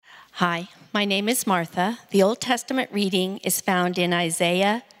Hi, my name is Martha. The Old Testament reading is found in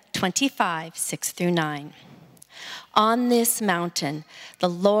Isaiah 25, 6 through 9. On this mountain, the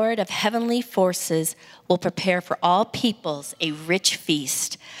Lord of heavenly forces will prepare for all peoples a rich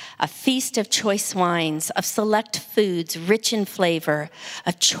feast, a feast of choice wines, of select foods rich in flavor,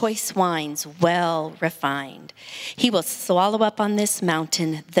 of choice wines well refined. He will swallow up on this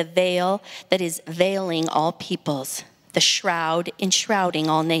mountain the veil that is veiling all peoples, the shroud enshrouding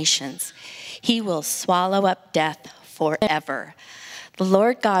all nations. He will swallow up death forever. The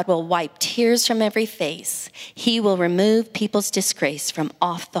Lord God will wipe tears from every face. He will remove people's disgrace from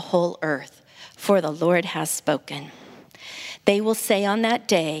off the whole earth, for the Lord has spoken. They will say on that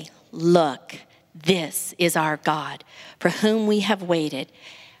day, "Look, this is our God, for whom we have waited,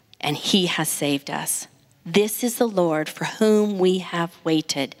 and he has saved us. This is the Lord for whom we have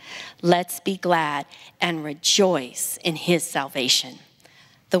waited. Let's be glad and rejoice in his salvation."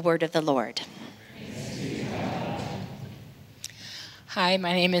 The word of the Lord. Hi,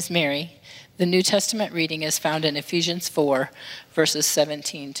 my name is Mary. The New Testament reading is found in Ephesians 4, verses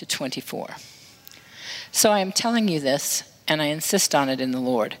 17 to 24. So I am telling you this, and I insist on it in the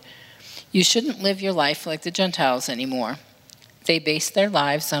Lord. You shouldn't live your life like the Gentiles anymore. They base their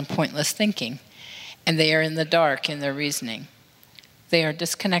lives on pointless thinking, and they are in the dark in their reasoning. They are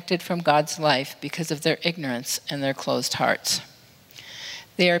disconnected from God's life because of their ignorance and their closed hearts.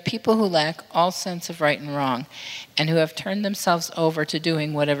 They are people who lack all sense of right and wrong, and who have turned themselves over to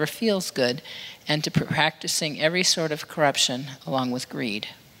doing whatever feels good and to practicing every sort of corruption along with greed.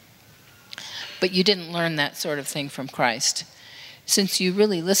 But you didn't learn that sort of thing from Christ. Since you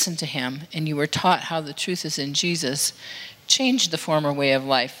really listened to him and you were taught how the truth is in Jesus, change the former way of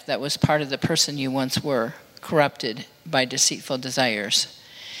life that was part of the person you once were, corrupted by deceitful desires.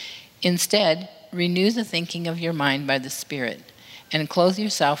 Instead, renew the thinking of your mind by the Spirit, and clothe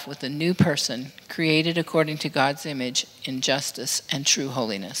yourself with a new person created according to God's image in justice and true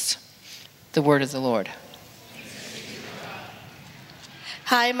holiness. The word of the Lord.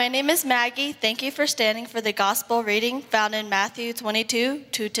 Hi, my name is Maggie. Thank you for standing for the gospel reading found in Matthew 22,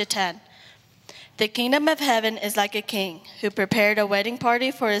 2-10. The kingdom of heaven is like a king who prepared a wedding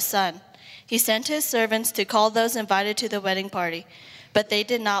party for his son. He sent his servants to call those invited to the wedding party, but they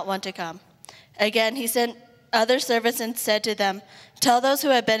did not want to come. Again, he sent other servants and said to them, "Tell those who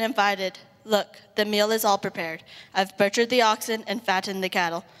have been invited, look, the meal is all prepared. I've butchered the oxen and fattened the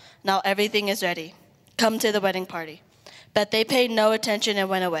cattle. Now everything is ready. Come to the wedding party." But they paid no attention and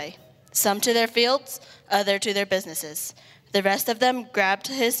went away, some to their fields, others to their businesses. The rest of them grabbed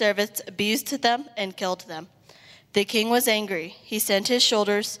his servants, abused them, and killed them. The king was angry. He sent his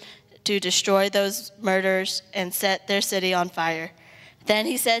soldiers to destroy those murderers and set their city on fire. Then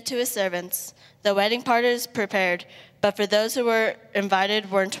he said to his servants, "The wedding party is prepared, but for those who were invited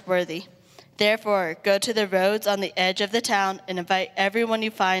weren't worthy. Therefore, go to the roads on the edge of the town and invite everyone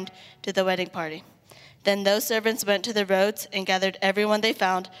you find to the wedding party." Then those servants went to the roads and gathered everyone they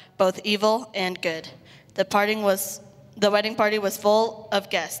found, both evil and good. The wedding party was full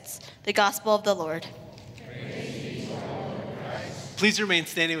of guests. The gospel of the Lord. Please remain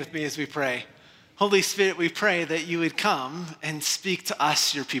standing with me as we pray. Holy Spirit, we pray that you would come and speak to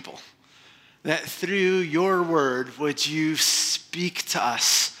us, your people. That through your word, would you speak to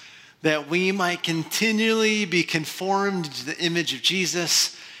us, that we might continually be conformed to the image of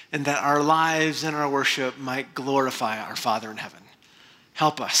Jesus, and that our lives and our worship might glorify our Father in heaven.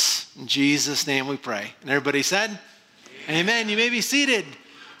 Help us. In Jesus' name we pray. And everybody said, Amen. You may be seated.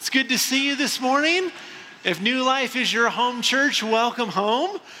 It's good to see you this morning. If New Life is your home church, welcome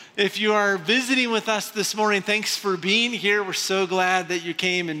home. If you are visiting with us this morning, thanks for being here. We're so glad that you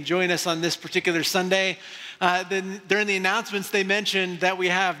came and joined us on this particular Sunday. Then during the announcements, they mentioned that we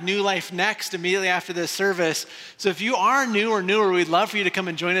have New Life Next immediately after this service. So if you are new or newer, we'd love for you to come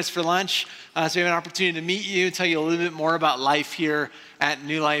and join us for lunch. So we have an opportunity to meet you, tell you a little bit more about life here at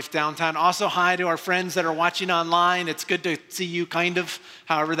New Life Downtown. Also, hi to our friends that are watching online. It's good to see you, kind of,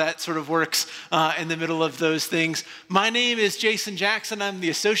 however that sort of works in the middle of those things. My name is Jason Jackson. I'm the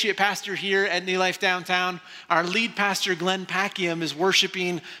associate pastor here at New Life Downtown. Our lead pastor, Glenn Packiam, is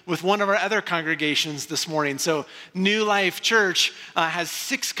worshiping with one of our other congregations this morning. So New Life Church has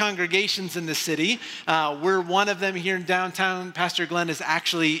 6 congregations in the city. We're one of them here in downtown. Pastor Glenn is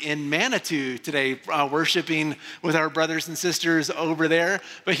actually in Manitou today, worshiping with our brothers and sisters over there,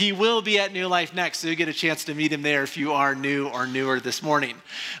 but he will be at New Life Next, so you get a chance to meet him there if you are new or newer this morning.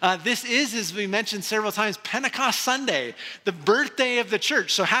 This is, as we mentioned several times, Pentecost Sunday, the birthday of the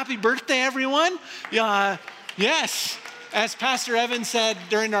church. So happy birthday, everyone. Yes, as Pastor Evan said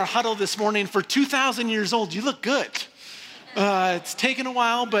during our huddle this morning, for 2,000 years old, you look good. It's taken a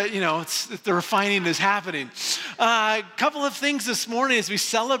while, but the refining is happening. A couple of things this morning as we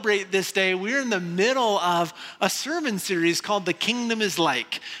celebrate this day. We're in the middle of a sermon series called The Kingdom is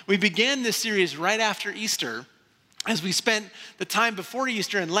Like. We began this series right after Easter, as we spent the time before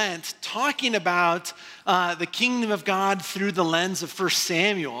Easter and Lent talking about the kingdom of God through the lens of 1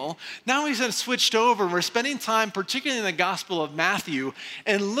 Samuel. Now we've switched over. We're spending time, particularly in the Gospel of Matthew,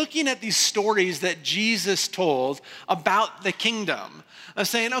 and looking at these stories that Jesus told about the kingdom. Of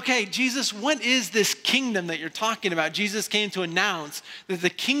saying, okay, Jesus, what is this kingdom that you're talking about? Jesus came to announce that the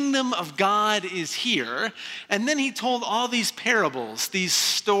kingdom of God is here. And then he told all these parables, these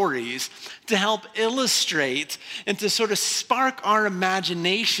stories, to help illustrate and to sort of spark our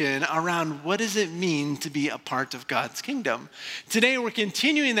imagination around what does it mean to be a part of God's kingdom. Today we're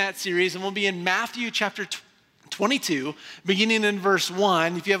continuing that series, and we'll be in Matthew chapter 22, beginning in verse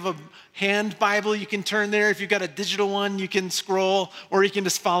 1. If you have a hand Bible, you can turn there. If you've got a digital one, you can scroll, or you can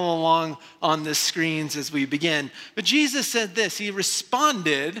just follow along on the screens as we begin. But Jesus said this. He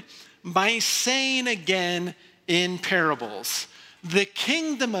responded by saying again in parables, "The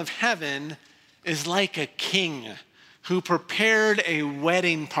kingdom of heaven is like a king who prepared a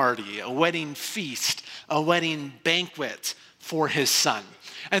wedding party, a wedding feast, a wedding banquet for his son."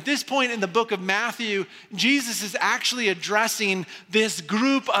 At this point in the book of Matthew, Jesus is actually addressing this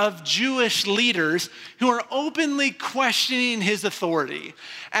group of Jewish leaders who are openly questioning his authority.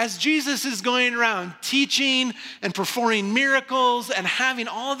 As Jesus is going around teaching and performing miracles and having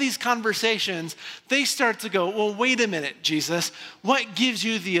all these conversations, they start to go, well, wait a minute, Jesus, what gives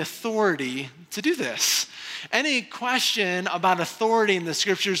you the authority to do this? Any question about authority in the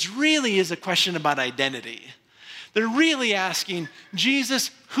scriptures really is a question about identity. They're really asking,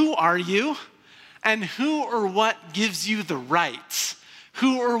 Jesus, who are you? And who or what gives you the rights?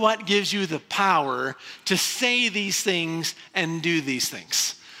 Who or what gives you the power to say these things and do these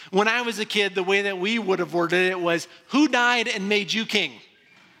things? When I was a kid, the way that we would have worded it was, who died and made you king?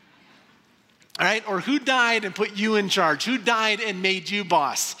 All right, or who died and put you in charge? Who died and made you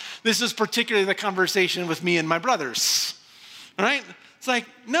boss? This is particularly the conversation with me and my brothers. All right, it's like,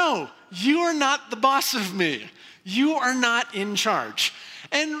 no, you are not the boss of me. You are not in charge.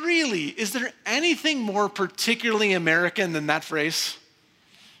 And really, is there anything more particularly American than that phrase?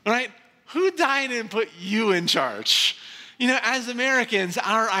 All right? Who died and put you in charge? As Americans,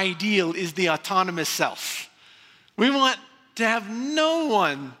 our ideal is the autonomous self. We want to have no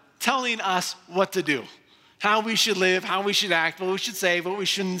one telling us what to do, how we should live, how we should act, what we should say, what we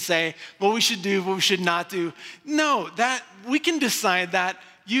shouldn't say, what we should do, what we should not do. No, that we can decide that.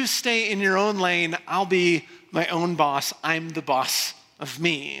 You stay in your own lane. I'll be my own boss. I'm the boss of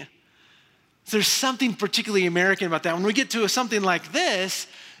me. There's something particularly American about that. When we get to something like this,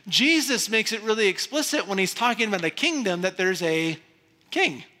 Jesus makes it really explicit when he's talking about the kingdom that there's a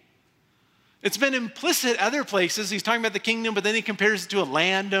king. It's been implicit other places. He's talking about the kingdom, but then he compares it to a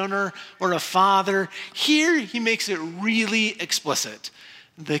landowner or a father. Here, he makes it really explicit.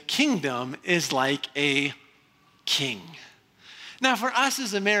 The kingdom is like a king. Now, for us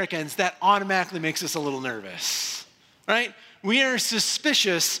as Americans, that automatically makes us a little nervous, right? We are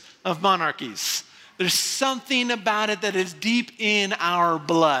suspicious of monarchies. There's something about it that is deep in our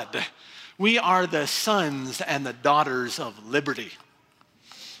blood. We are the sons and the daughters of liberty.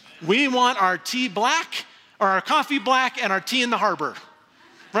 We want our tea black, or our coffee black, and our tea in the harbor,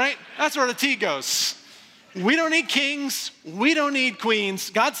 right? That's where the tea goes. We don't need kings. We don't need queens.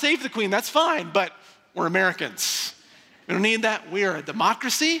 God save the queen, that's fine, but we're Americans. We don't need that. We are a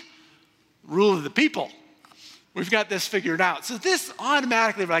democracy, rule of the people. We've got this figured out. So this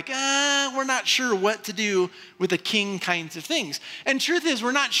automatically, we're like, we're not sure what to do with the king kinds of things. And truth is,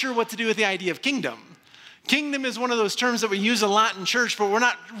 we're not sure what to do with the idea of kingdom. Kingdom is one of those terms that we use a lot in church, but we're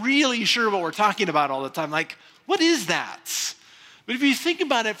not really sure what we're talking about all the time. Like, what is that? But if you think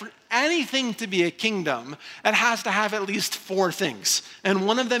about it, for anything to be a kingdom, it has to have at least 4 things. And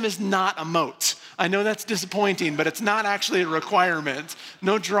one of them is not a moat. I know that's disappointing, but it's not actually a requirement.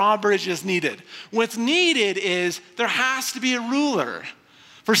 No drawbridge is needed. What's needed is there has to be a ruler.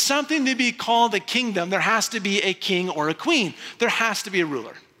 For something to be called a kingdom, there has to be a king or a queen. There has to be a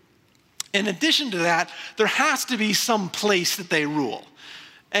ruler. In addition to that, there has to be some place that they rule.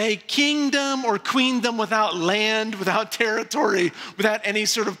 A kingdom or queendom without land, without territory, without any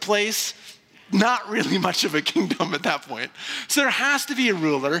sort of place, not really much of a kingdom at that point. So there has to be a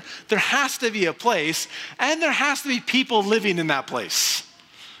ruler, there has to be a place, and there has to be people living in that place.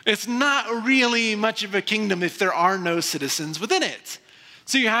 It's not really much of a kingdom if there are no citizens within it.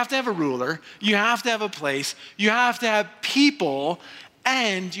 So you have to have a ruler, you have to have a place, you have to have people,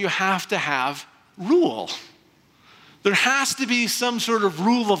 and you have to have rule. There has to be some sort of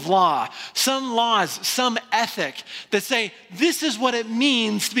rule of law, some laws, some ethic that say, this is what it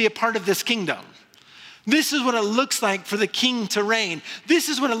means to be a part of this kingdom. This is what it looks like for the king to reign. This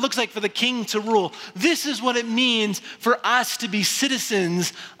is what it looks like for the king to rule. This is what it means for us to be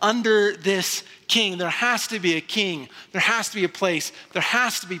citizens under this king. There has to be a king. There has to be a place. There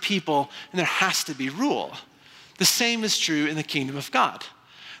has to be people. And there has to be rule. The same is true in the kingdom of God.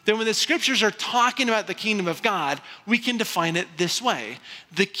 Then when the scriptures are talking about the kingdom of God, we can define it this way.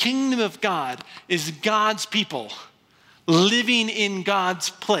 The kingdom of God is God's people living in God's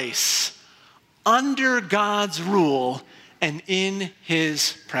place, under God's rule, and in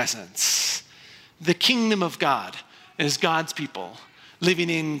his presence. The kingdom of God is God's people living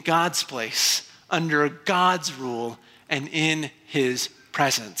in God's place, under God's rule, and in his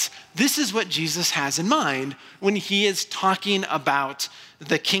presence. This is what Jesus has in mind when he is talking about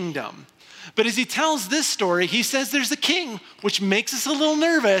the kingdom. But as he tells this story, he says there's a king, which makes us a little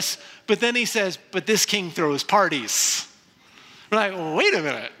nervous, but then he says, but this king throws parties. We're like, well, wait a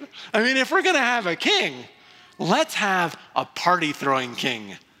minute. I mean, if we're going to have a king, let's have a party-throwing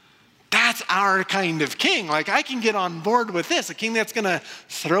king. That's our kind of king. Like, I can get on board with this. A king that's going to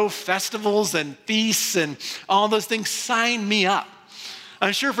throw festivals and feasts and all those things. Sign me up.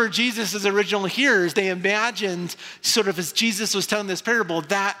 I'm sure for Jesus' original hearers, they imagined, sort of as Jesus was telling this parable,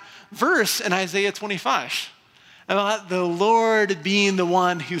 that verse in Isaiah 25 about the Lord being the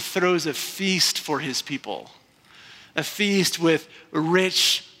one who throws a feast for his people. A feast with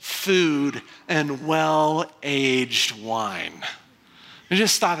rich food and well-aged wine.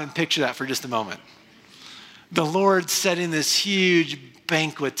 Just stop and picture that for just a moment. The Lord setting this huge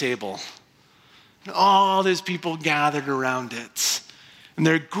banquet table. And all those people gathered around it. And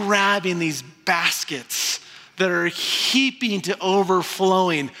they're grabbing these baskets that are heaping to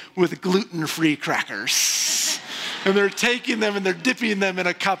overflowing with gluten-free crackers. And they're taking them and they're dipping them in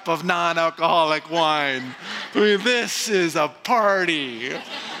a cup of non-alcoholic wine. I mean, this is a party.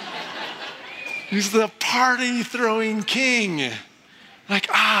 He's the party-throwing king. Like,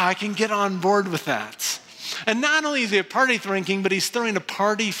 I can get on board with that. And not only is he a party-throwing king, but he's throwing a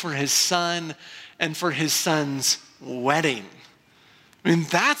party for his son and for his son's wedding. I mean,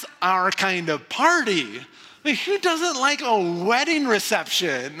 that's our kind of party. I mean, who doesn't like a wedding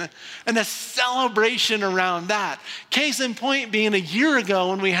reception and a celebration around that? Case in point being a year ago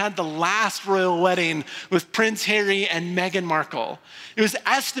when we had the last royal wedding with Prince Harry and Meghan Markle. It was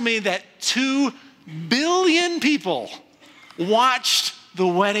estimated that 2 billion people watched the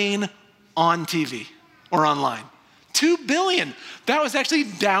wedding on TV or online. 2 billion. That was actually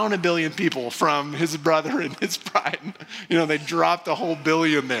down 1 billion people from his brother and his bride. You know, they dropped a whole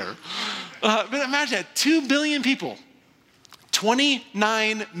billion there. But imagine that, 2 billion people,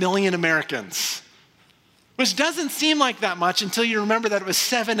 29 million Americans, which doesn't seem like that much until you remember that it was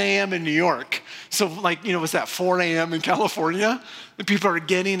 7 a.m. in New York. So like, was that 4 a.m. in California? The people are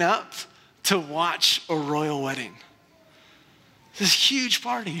getting up to watch a royal wedding. This huge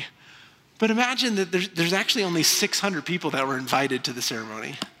party. But imagine that there's actually only 600 people that were invited to the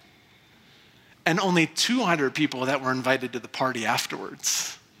ceremony. And only 200 people that were invited to the party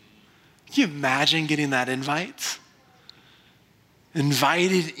afterwards. Can you imagine getting that invite?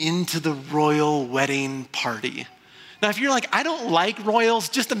 Invited into the royal wedding party. Now, if you're like, I don't like royals,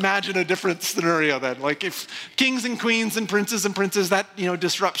 just imagine a different scenario then. Like if kings and queens and princes, that,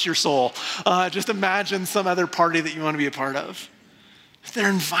 disrupts your soul. Just imagine some other party that you want to be a part of. They're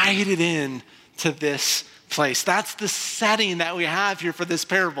invited in to this place. That's the setting that we have here for this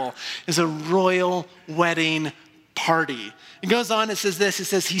parable, is a royal wedding party. It goes on, it says this, it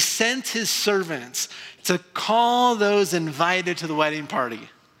says, he sent his servants to call those invited to the wedding party,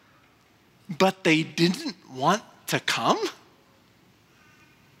 but they didn't want to come?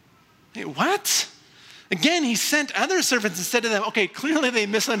 Wait, what? Again, he sent other servants and said to them, okay, clearly they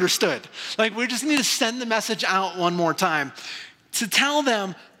misunderstood. Like, we just need to send the message out one more time. To tell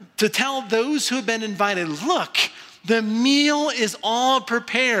those who have been invited, look, the meal is all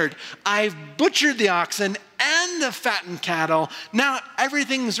prepared. I've butchered the oxen and the fattened cattle. Now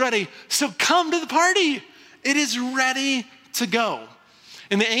everything's ready. So come to the party. It is ready to go.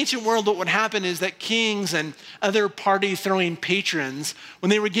 In the ancient world, what would happen is that kings and other party-throwing patrons, when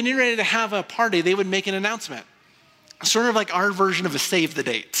they were getting ready to have a party, they would make an announcement. Sort of like our version of a save the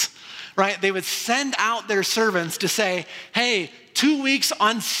date, right? They would send out their servants to say, hey, 2 weeks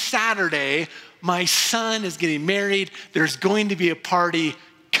on Saturday, my son is getting married. There's going to be a party.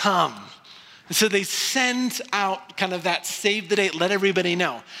 Come. And so they send out kind of that save the date, let everybody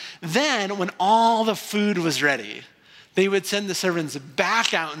know. Then when all the food was ready, they would send the servants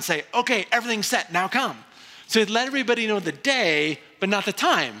back out and say, okay, everything's set, now come. So they'd let everybody know the day, but not the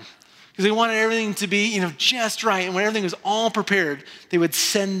time. Because they wanted everything to be, just right. And when everything was all prepared, they would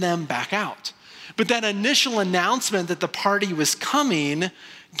send them back out. But that initial announcement that the party was coming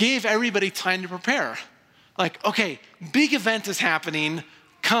gave everybody time to prepare. Like, okay, big event is happening.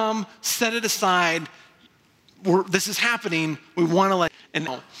 Come, set it aside. This is happening. We want to let you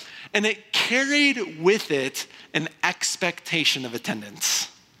know. And it carried with it an expectation of attendance,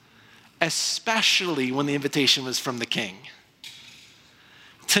 especially when the invitation was from the king.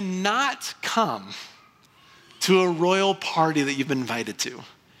 To not come to a royal party that you've been invited to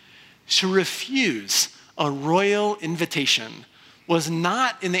refuse a royal invitation was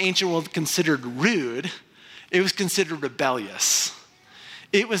not in the ancient world considered rude, it was considered rebellious.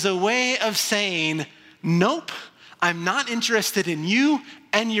 It was a way of saying, nope, I'm not interested in you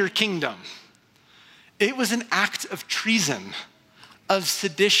and your kingdom. It was an act of treason, of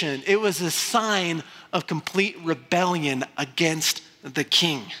sedition. It was a sign of complete rebellion against the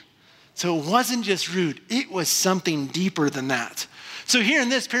king. So it wasn't just rude, it was something deeper than that. So here in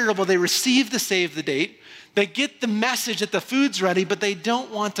this parable, they receive the save the date. They get the message that the food's ready, but they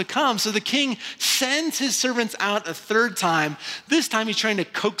don't want to come. So the king sends his servants out a third time. This time he's trying to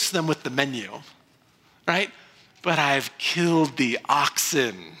coax them with the menu, right? But I've killed the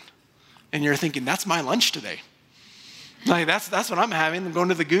oxen. And you're thinking, that's my lunch today. Like that's what I'm having. I'm going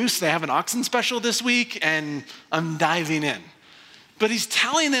to the Goose. They have an oxen special this week, and I'm diving in. But he's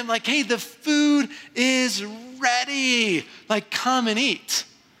telling them, like, hey, the food is ready. Like, come and eat.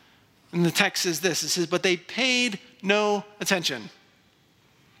 And the text says this. It says, but they paid no attention.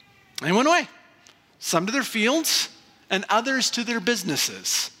 They went away. Some to their fields and others to their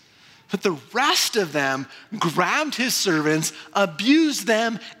businesses. But the rest of them grabbed his servants, abused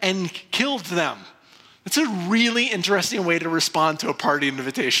them, and killed them. It's a really interesting way to respond to a party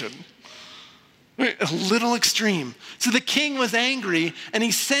invitation. A little extreme. So the king was angry, and he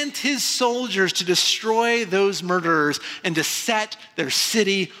sent his soldiers to destroy those murderers and to set their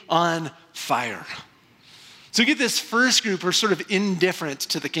city on fire. So you get this first group are sort of indifferent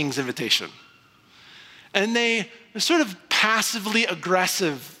to the king's invitation. And they're sort of passively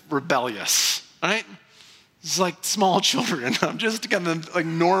aggressive, rebellious, right? It's like small children. I'm just gonna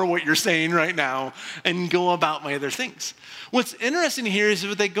ignore what you're saying right now and go about my other things. What's interesting here is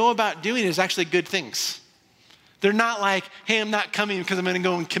what they go about doing is actually good things. They're not like, hey, I'm not coming because I'm gonna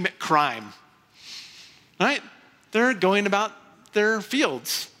go and commit crime, right? They're going about their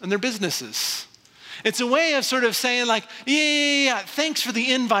fields and their businesses. It's a way of sort of saying like, yeah, thanks for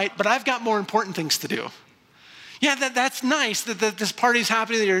the invite, but I've got more important things to do. Yeah, that's nice that this party's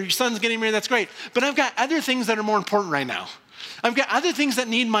happening, your son's getting married, that's great. But I've got other things that are more important right now. I've got other things that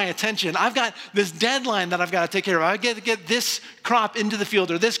need my attention. I've got this deadline that I've got to take care of. I've got to get this crop into the field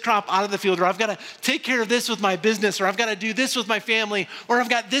or this crop out of the field, or I've got to take care of this with my business, or I've got to do this with my family, or I've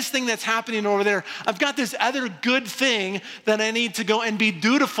got this thing that's happening over there. I've got this other good thing that I need to go and be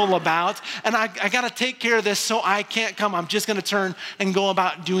dutiful about, and I got to take care of this, so I can't come. I'm just going to turn and go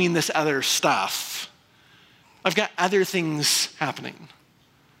about doing this other stuff. I've got other things happening.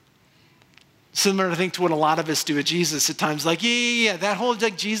 Similar, I think, to what a lot of us do at Jesus at times. Like, yeah, that whole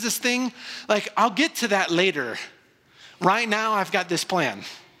Jesus thing, I'll get to that later. Right now, I've got this plan.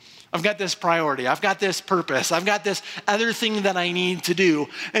 I've got this priority. I've got this purpose. I've got this other thing that I need to do.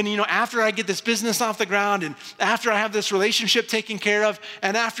 And, after I get this business off the ground, and after I have this relationship taken care of,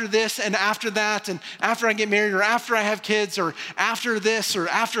 and after this, and after that, and after I get married, or after I have kids, or after this, or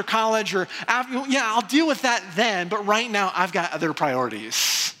after college, or I'll deal with that then. But right now, I've got other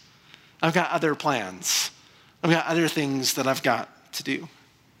priorities. I've got other plans. I've got other things that I've got to do.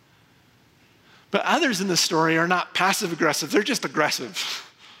 But others in the story are not passive aggressive. They're just aggressive.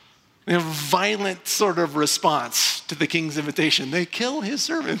 They have a violent sort of response to the king's invitation. They kill his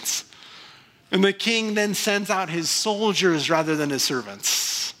servants. And the king then sends out his soldiers rather than his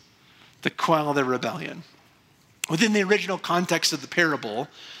servants to quell their rebellion. Within the original context of the parable,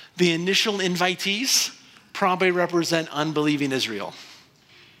 the initial invitees probably represent unbelieving Israel,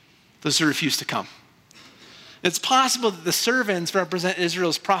 those who refuse to come. It's possible that the servants represent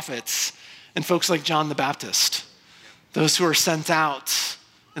Israel's prophets and folks like John the Baptist, those who are sent out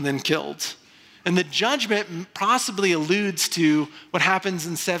and then killed. And the judgment possibly alludes to what happens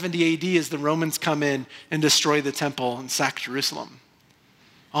in 70 AD as the Romans come in and destroy the temple and sack Jerusalem.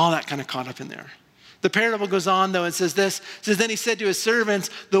 All that kind of caught up in there. The parable goes on though and says this, it says, then he said to his servants,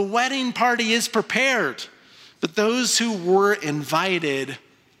 the wedding party is prepared, but those who were invited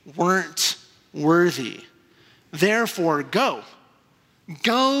weren't worthy. Therefore, go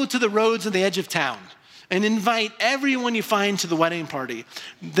to the roads and the edge of town and invite everyone you find to the wedding party."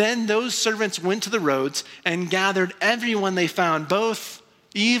 Then those servants went to the roads and gathered everyone they found, both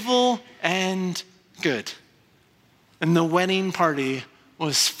evil and good. And the wedding party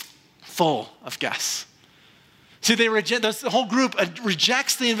was full of guests. See, the whole group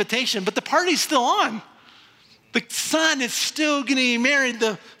rejects the invitation, but the party's still on. The son is still going to be married.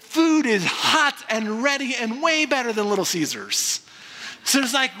 The food is hot and ready and way better than Little Caesars. So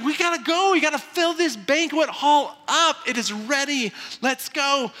it's like, we got to go. We got to fill this banquet hall up. It is ready. Let's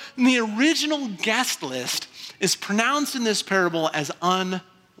go. And the original guest list is pronounced in this parable as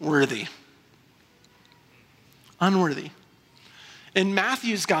unworthy. Unworthy. In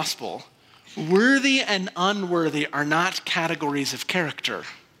Matthew's gospel, worthy and unworthy are not categories of character.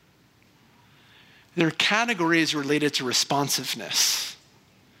 They're categories related to responsiveness.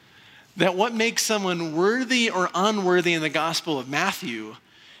 That what makes someone worthy or unworthy in the Gospel of Matthew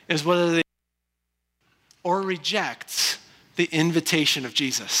is whether they or reject the invitation of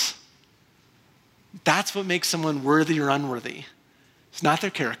Jesus. That's what makes someone worthy or unworthy. It's not their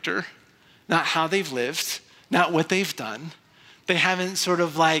character, not how they've lived, not what they've done. They haven't sort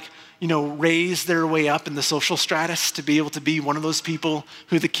of raised their way up in the social stratus to be able to be one of those people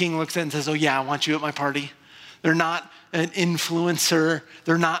who the king looks at and says, "Oh yeah, I want you at my party." They're not an influencer.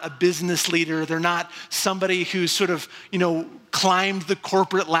 They're not a business leader. They're not somebody who's sort of, climbed the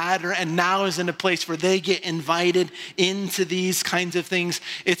corporate ladder and now is in a place where they get invited into these kinds of things.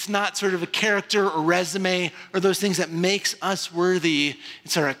 It's not sort of a character or resume or those things that makes us worthy.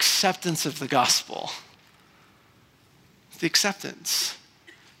 It's our acceptance of the gospel. The acceptance.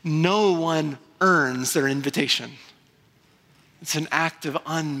 No one earns their invitation. It's an act of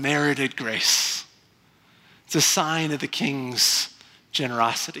unmerited grace. It's a sign of the king's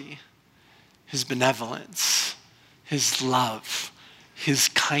generosity, his benevolence, his love, his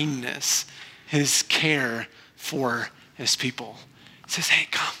kindness, his care for his people. He says, "Hey,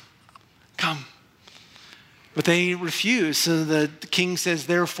 come. But they refuse. So the king says,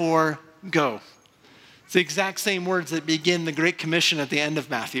 "Therefore, go." It's the exact same words that begin the Great Commission at the end of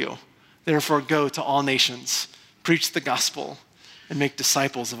Matthew. "Therefore, go to all nations, preach the gospel, and make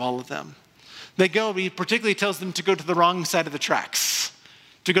disciples of all of them." They go, he particularly tells them to go to the wrong side of the tracks,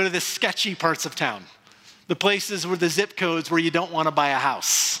 to go to the sketchy parts of town, the places where the zip codes where you don't want to buy a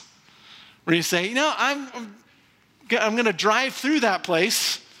house, where you say, I'm going to drive through that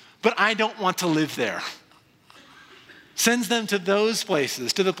place, but I don't want to live there. Sends them to those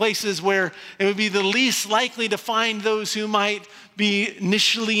places, to the places where it would be the least likely to find those who might be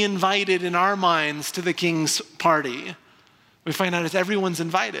initially invited in our minds to the king's party. We find out it's everyone's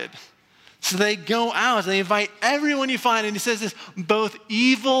invited. So they go out and they invite everyone you find, and he says this, both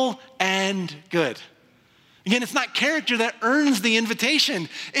evil and good. Again, it's not character that earns the invitation.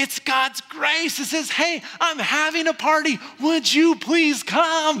 It's God's grace. It says, "Hey, I'm having a party. Would you please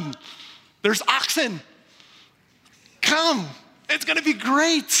come? There's oxen. Come. It's going to be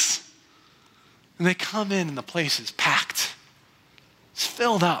great." And they come in and the place is packed. It's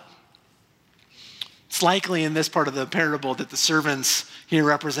filled up. It's likely in this part of the parable that the servants here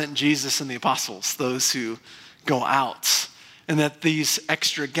represent Jesus and the apostles, those who go out, and that these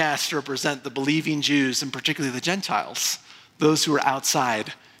extra guests represent the believing Jews and particularly the Gentiles, those who are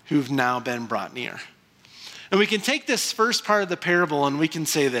outside who've now been brought near. And we can take this first part of the parable and we can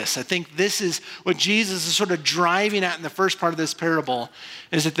say this. I think this is what Jesus is sort of driving at in the first part of this parable,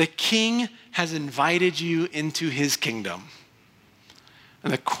 is that the king has invited you into his kingdom.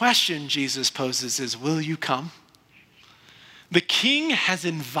 And the question Jesus poses is, will you come? The king has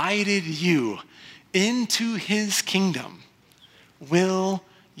invited you into his kingdom. Will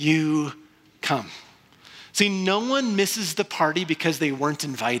you come? See, no one misses the party because they weren't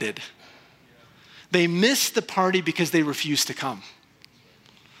invited. They miss the party because they refuse to come.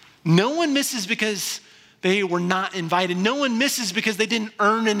 No one misses because they were not invited. No one misses because they didn't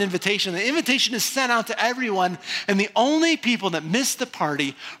earn an invitation. The invitation is sent out to everyone, and the only people that miss the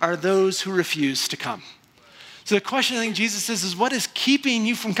party are those who refuse to come. So the question I think Jesus says is, what is keeping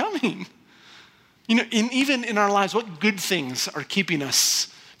you from coming? Even in our lives, what good things are keeping us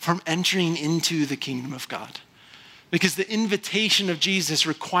from entering into the kingdom of God? Because the invitation of Jesus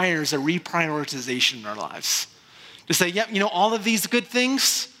requires a reprioritization in our lives. To say, yep, all of these good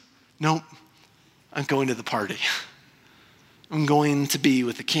things, nope, I'm going to the party. I'm going to be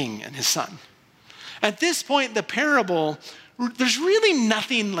with the king and his son. At this point in the parable, there's really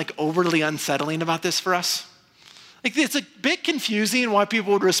nothing overly unsettling about this for us. It's a bit confusing why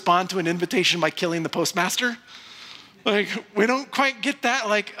people would respond to an invitation by killing the postmaster. We don't quite get that.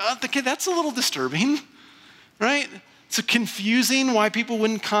 That's a little disturbing, right? It's confusing why people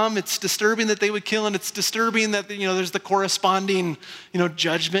wouldn't come. It's disturbing that they would kill, and it's disturbing that, there's the corresponding,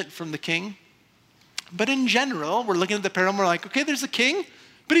 judgment from the king. But in general, we're looking at the parable and we're like, okay, there's a king,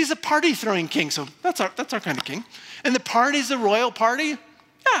 but he's a party-throwing king, so that's our kind of king. And the party's a royal party.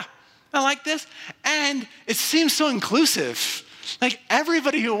 Yeah, I like this. And it seems so inclusive. Like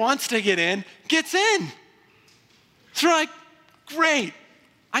everybody who wants to get in, gets in. So we're like, great,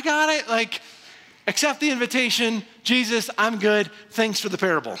 I got it. Like, accept the invitation. Jesus, I'm good. Thanks for the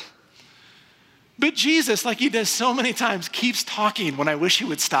parable. But Jesus, like he does so many times, keeps talking when I wish he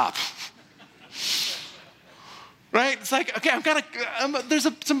would stop. Right? It's like, okay, there's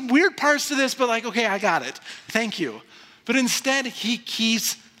some weird parts to this, but like, okay, I got it. Thank you. But instead, he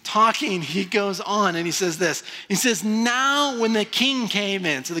keeps talking. He goes on and he says this. He says, now when the king came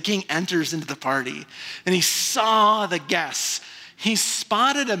in, so the king enters into the party, and he saw the guests, he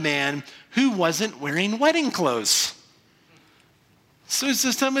spotted a man who wasn't wearing wedding clothes. So it's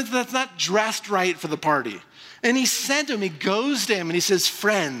just someone that's not dressed right for the party. And he said to him, he goes to him and he says,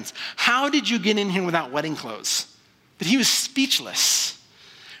 friend, how did you get in here without wedding clothes? But he was speechless.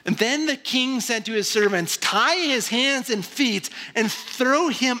 And then the king said to his servants, tie his hands and feet and throw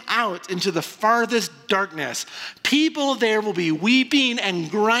him out into the farthest darkness. People there will be weeping and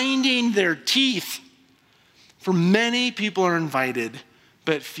grinding their teeth. For many people are invited,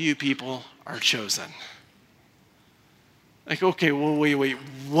 but few people are chosen. Like, okay, well, wait,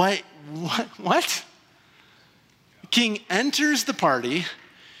 what? The king enters the party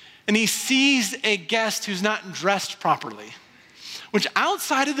and he sees a guest who's not dressed properly, which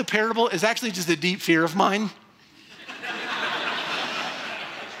outside of the parable is actually just a deep fear of mine.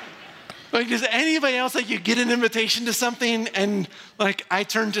 Like, does anybody else, like, you get an invitation to something and like I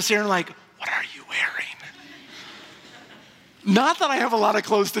turn to Sarah and like, what are you wearing? Not that I have a lot of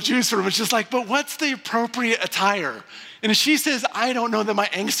clothes to choose from, it's just like, but what's the appropriate attire? And if she says, I don't know, then my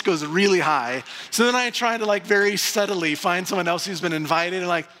angst goes really high. So then I try to like very subtly find someone else who's been invited and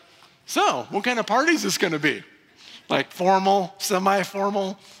like, so what kind of party is this gonna be? Like formal,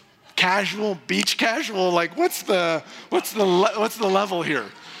 semi-formal, casual, beach casual? Like what's the level here?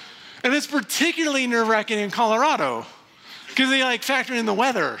 And it's particularly nerve-wracking in Colorado because they like factor in the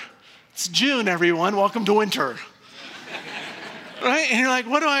weather. It's June, everyone, welcome to winter. Right? And you're like,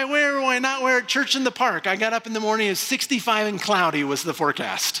 what do I wear? What do I not wear at church in the park? I got up in the morning, it was 65 and cloudy was the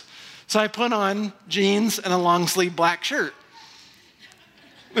forecast. So I put on jeans and a long sleeve black shirt.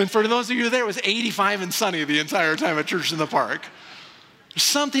 And for those of you there, it was 85 and sunny the entire time at church in the park. There's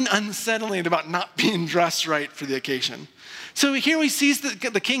something unsettling about not being dressed right for the occasion. So here we see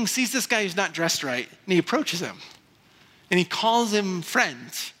the king sees this guy who's not dressed right, and he approaches him. And he calls him friend.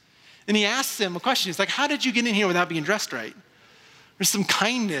 And he asks him a question. He's like, how did you get in here without being dressed right? There's some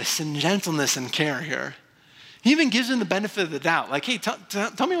kindness and gentleness and care here. He even gives him the benefit of the doubt. Like, hey,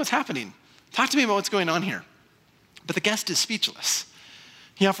 tell me what's happening. Talk to me about what's going on here. But the guest is speechless.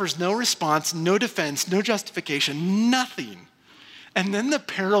 He offers no response, no defense, no justification, nothing. And then the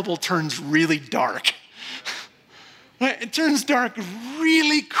parable turns really dark. It turns dark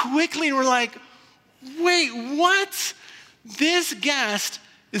really quickly. And we're like, wait, what? This guest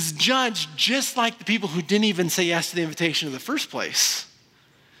is judged just like the people who didn't even say yes to the invitation in the first place.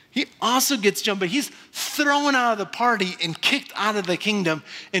 He also gets jumped, but he's thrown out of the party and kicked out of the kingdom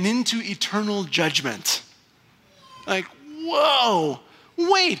and into eternal judgment. Like, whoa,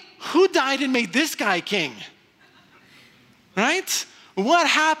 wait, who died and made this guy king? Right? What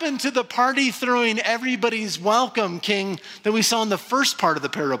happened to the party throwing everybody's welcome king that we saw in the first part of the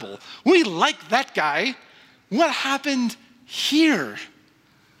parable? We like that guy. What happened here?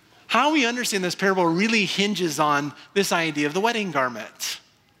 How we understand this parable really hinges on this idea of the wedding garment.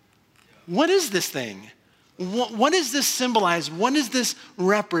 What is this thing? What does this symbolize? What does this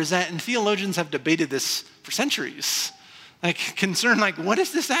represent? And theologians have debated this for centuries. Like, concerned, like, what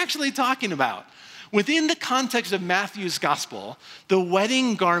is this actually talking about? Within the context of Matthew's gospel, the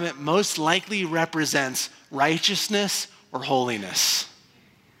wedding garment most likely represents righteousness or holiness.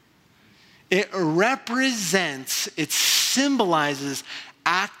 It represents, it symbolizes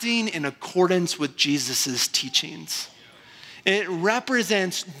acting in accordance with Jesus' teachings. It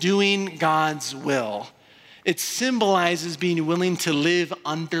represents doing God's will. It symbolizes being willing to live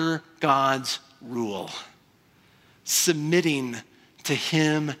under God's rule, submitting to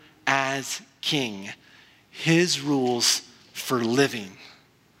him as king, his rules for living.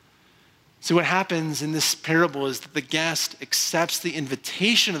 So what happens in this parable is that the guest accepts the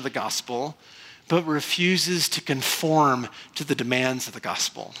invitation of the gospel, but refuses to conform to the demands of the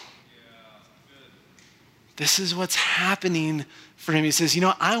gospel. This is what's happening for him. He says,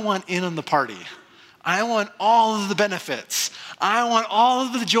 I want in on the party. I want all of the benefits. I want all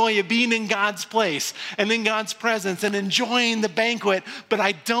of the joy of being in God's place and in God's presence and enjoying the banquet, but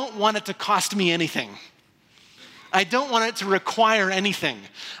I don't want it to cost me anything. I don't want it to require anything.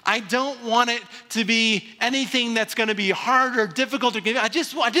 I don't want it to be anything that's going to be hard or difficult to give. I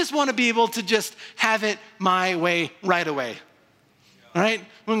just want to be able to just have it my way right away. All right?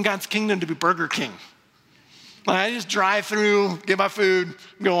 We want God's kingdom to be Burger King. I just drive through, get my food,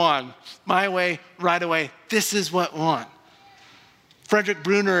 go on. My way, right away. This is what we want. Frederick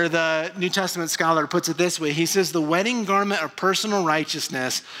Bruner, the New Testament scholar, puts it this way. He says, the wedding garment of personal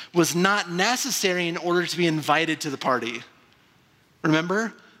righteousness was not necessary in order to be invited to the party.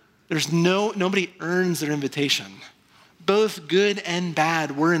 Remember? Nobody earns their invitation. Both good and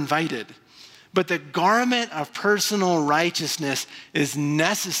bad were invited. But the garment of personal righteousness is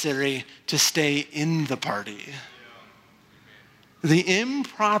necessary to stay in the party. The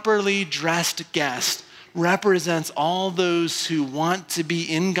improperly dressed guest represents all those who want to be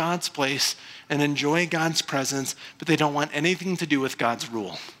in God's place and enjoy God's presence, but they don't want anything to do with God's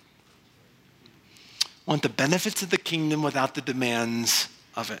rule. Want the benefits of the kingdom without the demands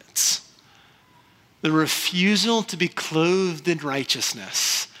of it. The refusal to be clothed in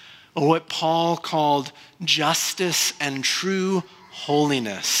righteousness, or what Paul called justice and true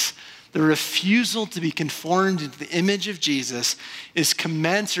holiness. The refusal to be conformed into the image of Jesus is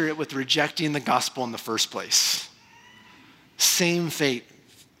commensurate with rejecting the gospel in the first place. Same fate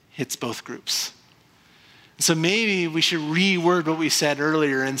hits both groups. So maybe we should reword what we said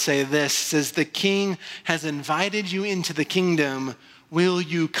earlier and say this. It says, the king has invited you into the kingdom. Will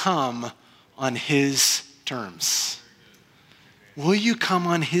you come on his terms? Will you come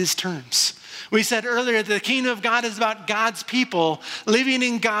on his terms? We said earlier that the kingdom of God is about God's people living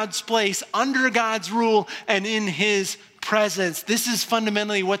in God's place, under God's rule, and in his presence. This is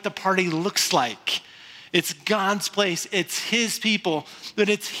fundamentally what the party looks like. It's God's place, it's his people, but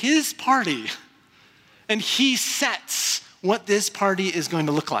it's his party. And he sets what this party is going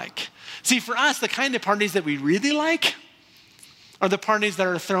to look like. See, for us, the kind of parties that we really like are the parties that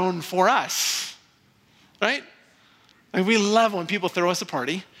are thrown for us, right? Like we love when people throw us a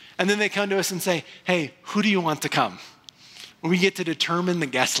party and then they come to us and say, hey, who do you want to come? We get to determine the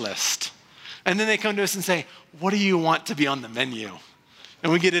guest list. And then they come to us and say, what do you want to be on the menu?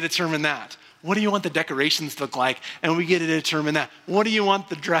 And we get to determine that. What do you want the decorations to look like? And we get to determine that. What do you want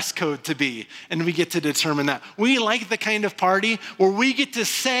the dress code to be? And we get to determine that. We like the kind of party where we get to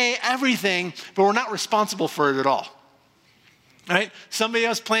say everything, but we're not responsible for it at all. Right? Somebody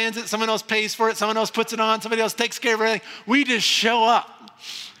else plans it, someone else pays for it, someone else puts it on, somebody else takes care of everything. We just show up.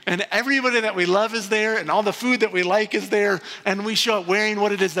 And everybody that we love is there, and all the food that we like is there, and we show up wearing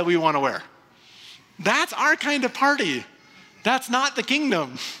what it is that we want to wear. That's our kind of party. That's not the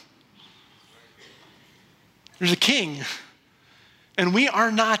kingdom. There's a king, and we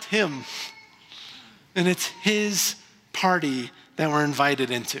are not him. And it's his party that we're invited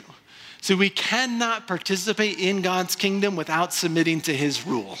into. So we cannot participate in God's kingdom without submitting to his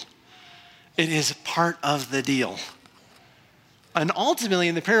rule. It is part of the deal. And ultimately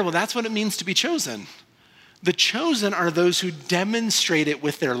in the parable, that's what it means to be chosen. The chosen are those who demonstrate it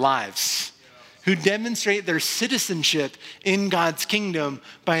with their lives, who demonstrate their citizenship in God's kingdom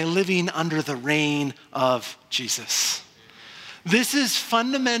by living under the reign of Jesus. This is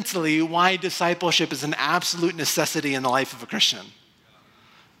fundamentally why discipleship is an absolute necessity in the life of a Christian.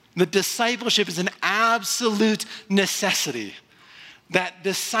 The discipleship is an absolute necessity. That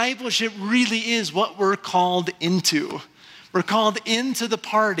discipleship really is what we're called into. We're called into the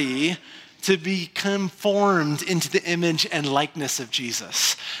party to be conformed into the image and likeness of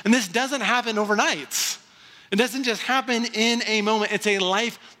Jesus. And this doesn't happen overnight. It doesn't just happen in a moment. It's a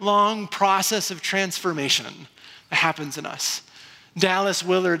lifelong process of transformation that happens in us. Dallas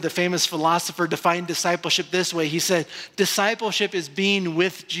Willard, the famous philosopher, defined discipleship this way. He said, discipleship is being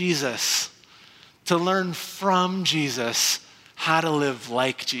with Jesus to learn from Jesus how to live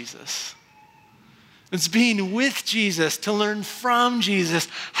like Jesus. It's being with Jesus to learn from Jesus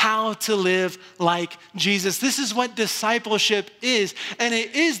how to live like Jesus. This is what discipleship is, and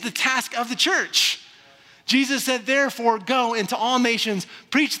it is the task of the church. Jesus said, therefore, go into all nations,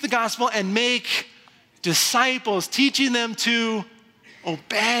 preach the gospel, and make disciples, teaching them to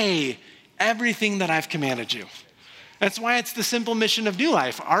obey everything that I've commanded you. That's why it's the simple mission of New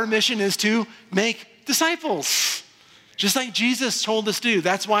Life. Our mission is to make disciples, just like Jesus told us to do.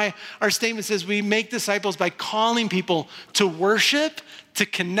 That's why our statement says we make disciples by calling people to worship, to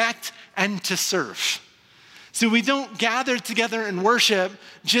connect, and to serve. So we don't gather together and worship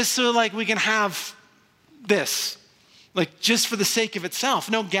just so like we can have this. like just for the sake of itself.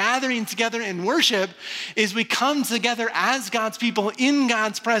 No, gathering together in worship is we come together as God's people in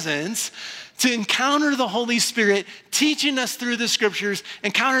God's presence to encounter the Holy Spirit teaching us through the scriptures,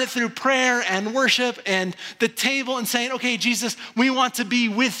 encounter it through prayer and worship and the table and saying, okay, Jesus, we want to be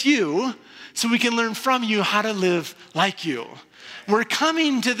with you so we can learn from you how to live like you. We're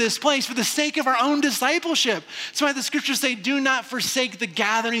coming to this place for the sake of our own discipleship. That's why the scriptures say, do not forsake the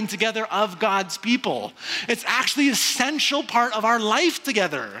gathering together of God's people. It's actually an essential part of our life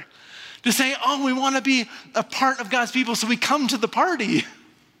together. To say, oh, we want to be a part of God's people, so we come to the party.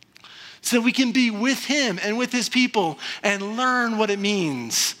 So we can be with him and with his people and learn what it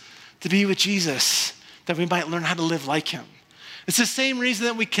means to be with Jesus, that we might learn how to live like him. It's the same reason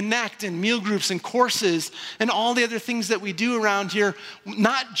that we connect in meal groups and courses and all the other things that we do around here,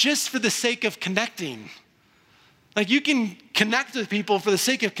 not just for the sake of connecting. Like you can connect with people for the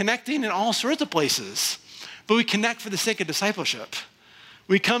sake of connecting in all sorts of places, but we connect for the sake of discipleship.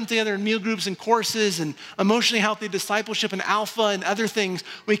 We come together in meal groups and courses and emotionally healthy discipleship and alpha and other things.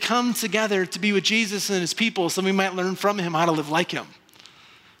 We come together to be with Jesus and his people so we might learn from him how to live like him.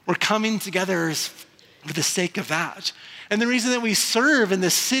 We're coming together for the sake of that. And the reason that we serve in the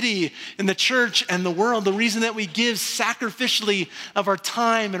city, in the church, and the world, the reason that we give sacrificially of our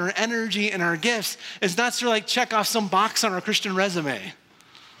time and our energy and our gifts is not to like check off some box on our Christian resume.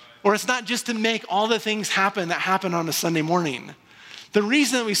 Or it's not just to make all the things happen that happen on a Sunday morning. The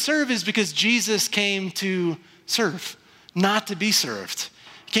reason that we serve is because Jesus came to serve, not to be served.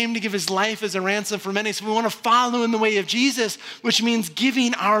 He came to give his life as a ransom for many. So we want to follow in the way of Jesus, which means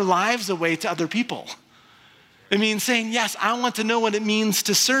giving our lives away to other people. It means saying, yes, I want to know what it means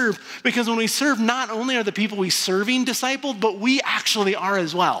to serve. Because when we serve, not only are the people we serving discipled, but we actually are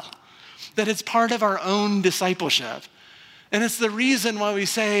as well. That it's part of our own discipleship. And it's the reason why we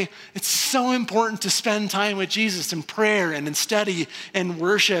say it's so important to spend time with Jesus in prayer and in study and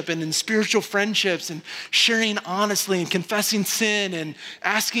worship and in spiritual friendships and sharing honestly and confessing sin and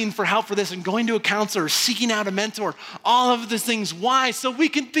asking for help for this and going to a counselor, seeking out a mentor, all of these things. Why? So we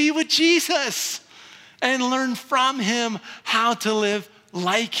can be with Jesus and learn from him how to live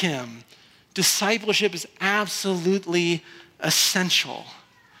like him. Discipleship is absolutely essential.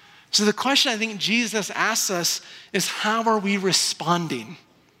 So the question I think Jesus asks us is, how are we responding?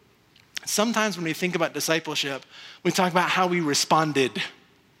 Sometimes when we think about discipleship, we talk about how we responded.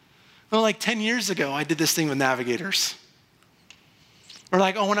 Well, like 10 years ago, I did this thing with Navigators. Or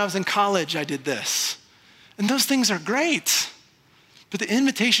like, oh, when I was in college, I did this. And those things are great. But the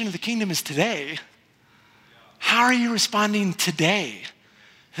invitation of the kingdom is today. How are you responding today?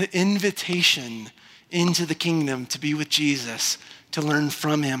 The invitation into the kingdom to be with Jesus, to learn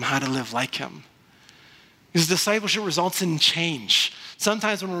from him how to live like him. Because discipleship results in change.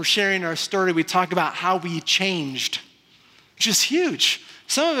 Sometimes when we're sharing our story, we talk about how we changed, which is huge.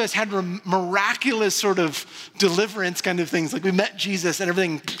 Some of us had miraculous sort of deliverance kind of things, like we met Jesus and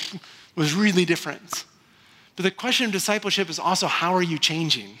everything was really different. But the question of discipleship is also, how are you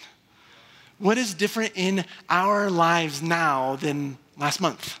changing? What is different in our lives now than last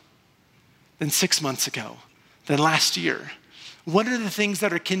month, than 6 months ago, than last year? What are the things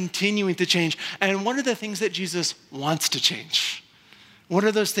that are continuing to change? And what are the things that Jesus wants to change? What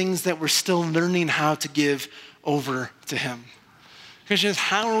are those things that we're still learning how to give over to him? Christians,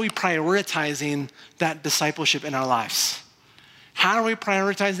 how are we prioritizing that discipleship in our lives? How are we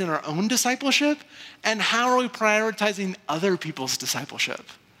prioritizing our own discipleship? And how are we prioritizing other people's discipleship?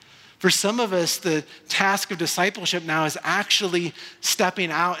 For some of us, the task of discipleship now is actually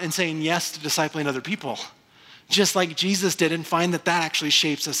stepping out and saying yes to discipling other people, just like Jesus did, and find that that actually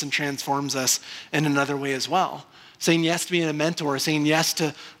shapes us and transforms us in another way as well. Saying yes to being a mentor, saying yes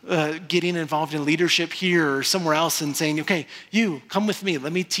to getting involved in leadership here or somewhere else, and saying, okay, you, come with me.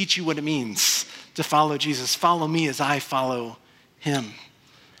 Let me teach you what it means to follow Jesus. Follow me as I follow him.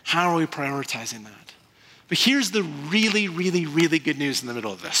 How are we prioritizing that? But here's the really, really, really good news in the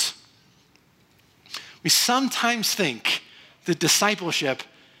middle of this. We sometimes think that discipleship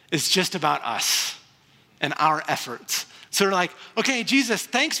is just about us and our efforts. So we're like, okay, Jesus,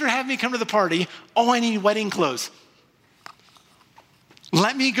 thanks for having me come to the party. Oh, I need wedding clothes.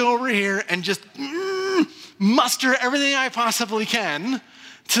 Let me go over here and just muster everything I possibly can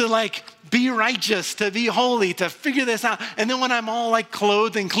to like be righteous, to be holy, to figure this out. And then when I'm all like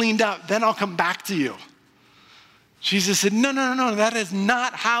clothed and cleaned up, then I'll come back to you. Jesus said, no, that is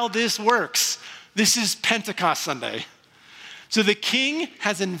not how this works. This is Pentecost Sunday. So the King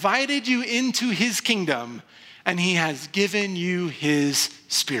has invited you into his kingdom, and he has given you his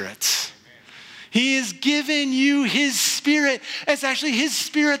Spirit. He has given you his Spirit. It's actually his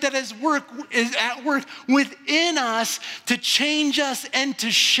Spirit that is at work within us to change us and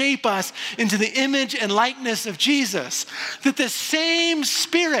to shape us into the image and likeness of Jesus. That the same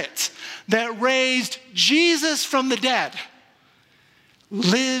Spirit that raised Jesus from the dead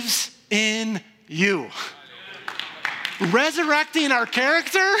lives in you. Resurrecting our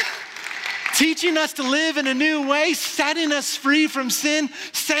character, teaching us to live in a new way, setting us free from sin,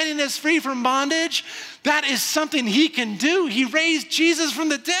 setting us free from bondage. That is something he can do. He raised Jesus from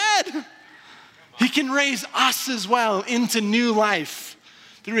the dead. He can raise us as well into new life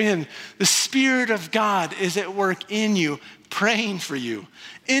through him. The Spirit of God is at work in you, praying for you,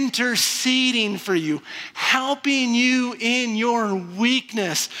 interceding for you, helping you in your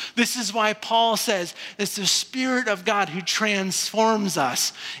weakness. This is why Paul says it's the Spirit of God who transforms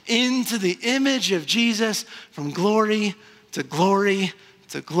us into the image of Jesus from glory to glory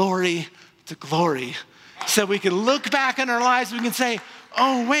to glory to glory. So we can look back on our lives, we can say,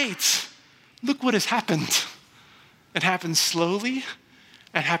 oh, wait, look what has happened. It happened slowly.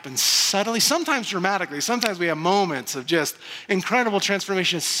 It happens subtly, sometimes dramatically. Sometimes we have moments of just incredible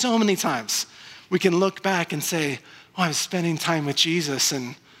transformation. So many times we can look back and say, oh, I'm spending time with Jesus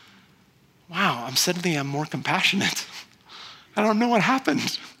and wow, I'm more compassionate. I don't know what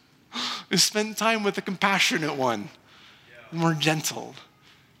happened. I spent time with the compassionate one, more gentle,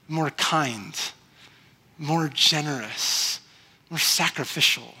 more kind, more generous, more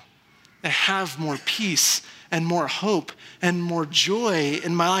sacrificial. They have more peace and more hope and more joy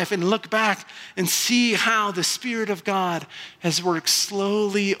in my life, and look back and see how the Spirit of God has worked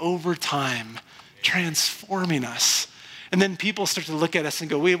slowly over time, transforming us. And then people start to look at us and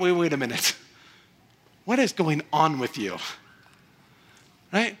go, wait a minute. What is going on with you?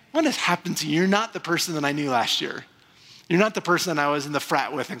 Right? What has happened to you? You're not the person that I knew last year. You're not the person I was in the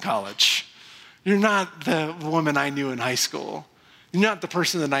frat with in college. You're not the woman I knew in high school. You're not the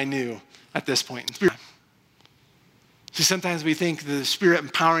person that I knew at this point. See, sometimes we think the Spirit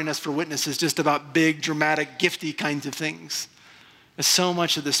empowering us for witness is just about big, dramatic, gifty kinds of things. But so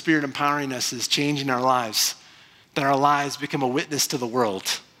much of the Spirit empowering us is changing our lives, that our lives become a witness to the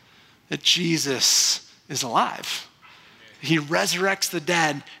world, that Jesus is alive. He resurrects the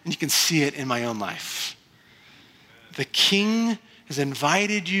dead, and you can see it in my own life. The King has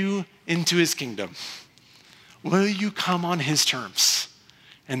invited you into his kingdom. Will you come on his terms?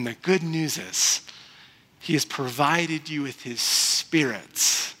 And the good news is, he has provided you with his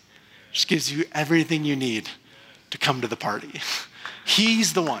Spirit, which gives you everything you need to come to the party.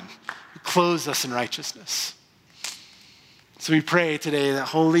 He's the one who clothes us in righteousness. So we pray today that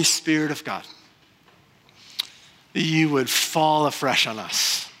Holy Spirit of God, that you would fall afresh on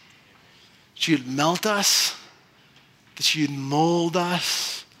us, that you'd melt us, that you'd mold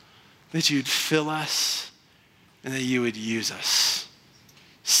us, that you'd fill us, and that you would use us.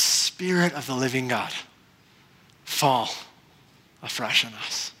 Spirit of the living God, fall afresh on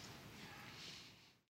us.